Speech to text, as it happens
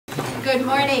Good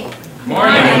morning.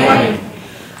 Morning.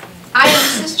 I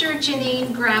am Sister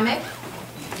Jeannine Gramick.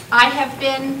 I have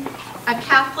been a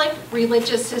Catholic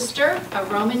religious sister, a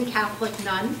Roman Catholic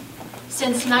nun,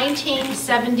 since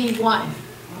 1971.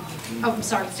 Oh, I'm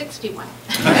sorry, 61.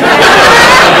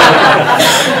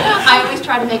 I always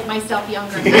try to make myself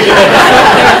younger.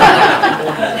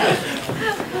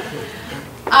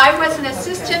 I was an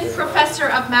assistant professor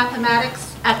of mathematics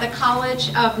at the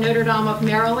College of Notre Dame of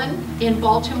Maryland in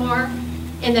Baltimore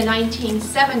in the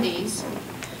 1970s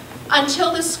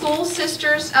until the School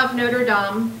Sisters of Notre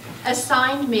Dame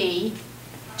assigned me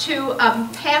to a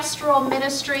pastoral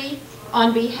ministry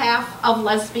on behalf of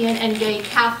lesbian and gay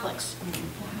Catholics.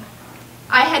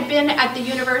 I had been at the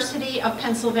University of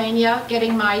Pennsylvania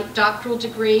getting my doctoral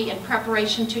degree in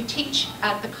preparation to teach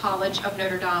at the College of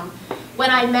Notre Dame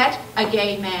when I met a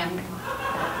gay man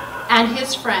and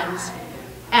his friends,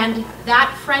 and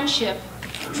that friendship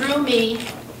drew me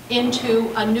into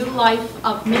a new life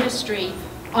of ministry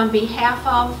on behalf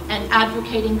of and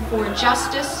advocating for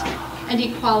justice and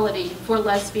equality for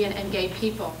lesbian and gay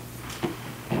people.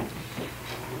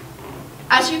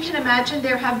 As you can imagine,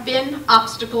 there have been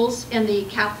obstacles in the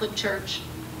Catholic Church,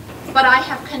 but I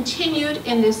have continued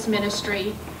in this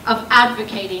ministry of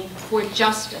advocating for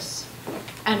justice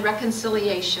and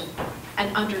reconciliation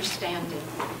and understanding.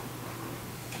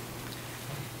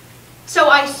 So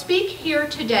I speak here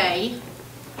today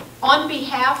on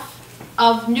behalf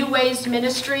of New Ways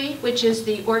Ministry, which is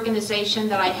the organization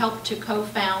that I helped to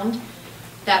co-found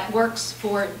that works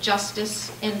for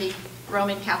justice in the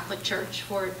Roman Catholic Church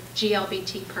for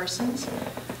GLBT persons.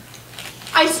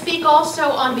 I speak also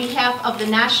on behalf of the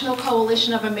National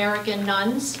Coalition of American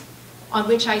Nuns, on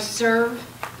which I serve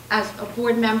as a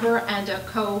board member and a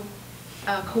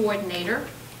coordinator.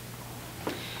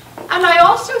 And I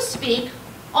also speak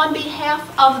on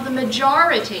behalf of the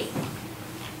majority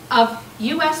of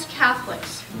U.S.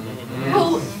 Catholics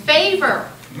who favor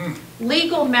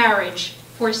legal marriage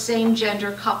for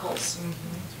same-gender couples.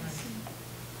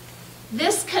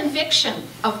 This conviction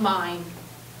of mine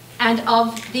and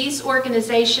of these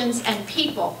organizations and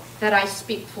people that I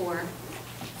speak for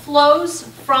flows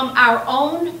from our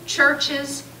own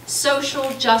church's social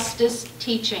justice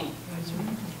teaching.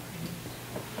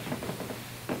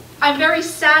 I'm very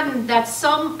saddened that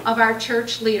some of our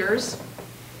church leaders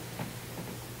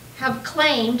have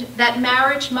claimed that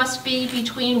marriage must be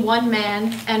between one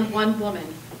man and one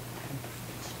woman,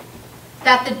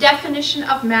 that the definition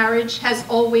of marriage has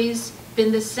always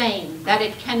been the same, that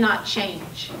it cannot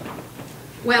change.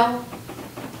 Well,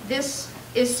 this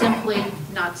is simply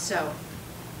not so.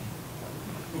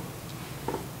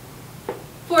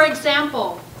 For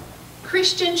example,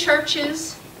 Christian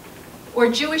churches or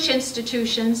Jewish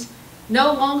institutions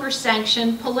no longer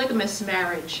sanction polygamous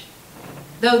marriage,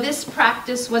 though this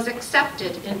practice was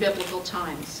accepted in biblical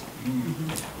times.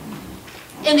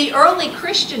 In the early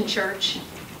Christian church,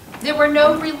 there were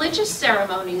no religious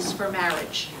ceremonies for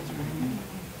marriage.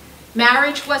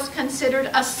 Marriage was considered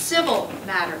a civil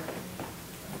matter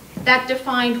that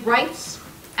defined rights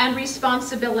and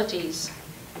responsibilities,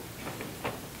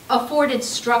 afforded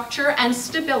structure and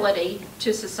stability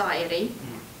to society,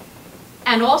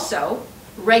 and also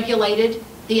regulated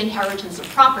the inheritance of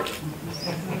property.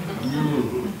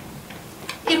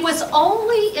 It was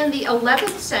only in the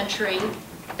 11th century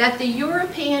that the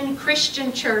European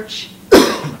Christian church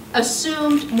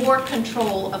assumed more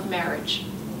control of marriage,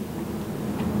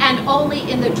 and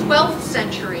only in the 12th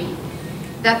century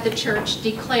that the church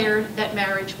declared that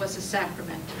marriage was a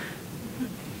sacrament.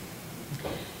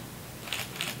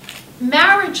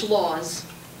 Marriage laws,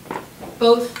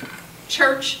 both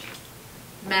church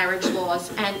marriage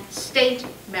laws and state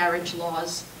marriage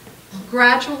laws,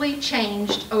 gradually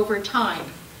changed over time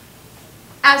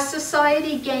as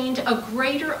society gained a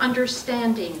greater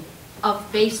understanding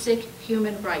of basic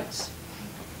human rights.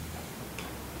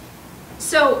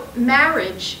 So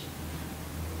marriage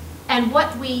and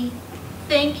what we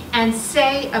think and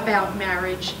say about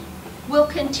marriage will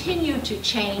continue to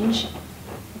change,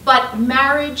 but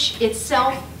marriage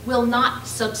itself will not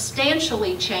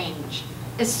substantially change,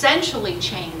 essentially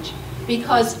change,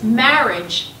 because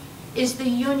marriage is the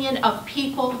union of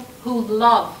people who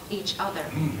love each other.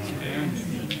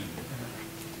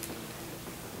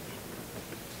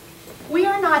 We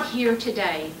are not here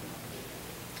today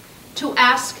to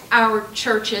ask our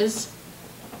churches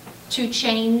to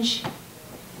change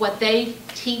what they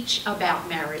teach about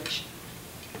marriage.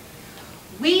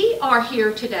 We are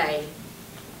here today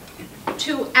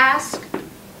to ask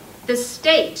the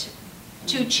state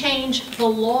to change the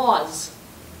laws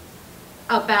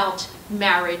about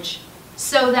marriage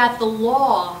so that the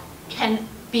law can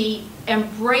be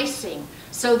embracing,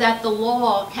 so that the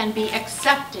law can be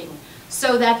accepting,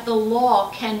 so that the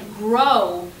law can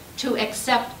grow to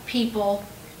accept people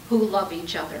who love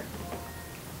each other.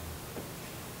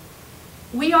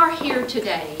 We are here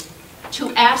today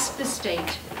to ask the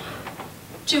state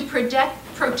to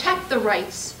protect the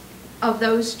rights of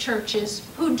those churches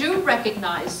who do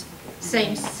recognize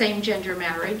same-gender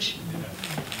marriage,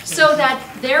 so that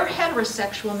their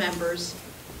heterosexual members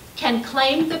can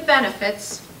claim the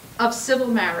benefits of civil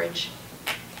marriage,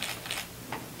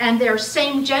 and their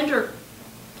same-gender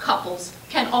couples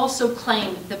can also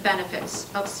claim the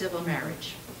benefits of civil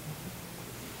marriage.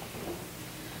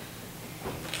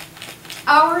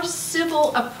 Our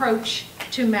civil approach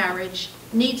to marriage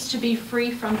needs to be free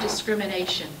from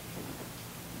discrimination.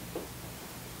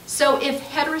 So if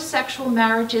heterosexual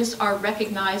marriages are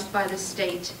recognized by the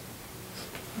state,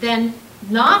 then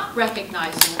not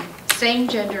recognizing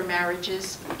same-gender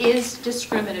marriages is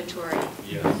discriminatory.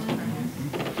 Yes.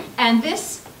 And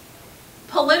this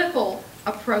political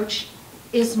approach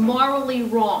is morally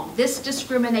wrong. This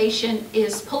discrimination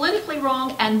is politically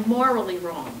wrong and morally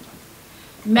wrong.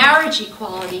 Marriage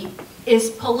equality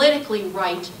is politically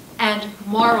right and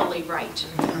morally right.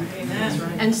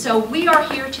 Amen. And so we are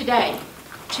here today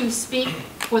to speak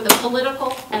for the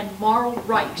political and moral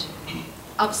right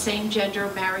of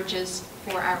same-gender marriages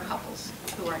for our couples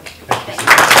who are here. Thank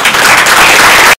you.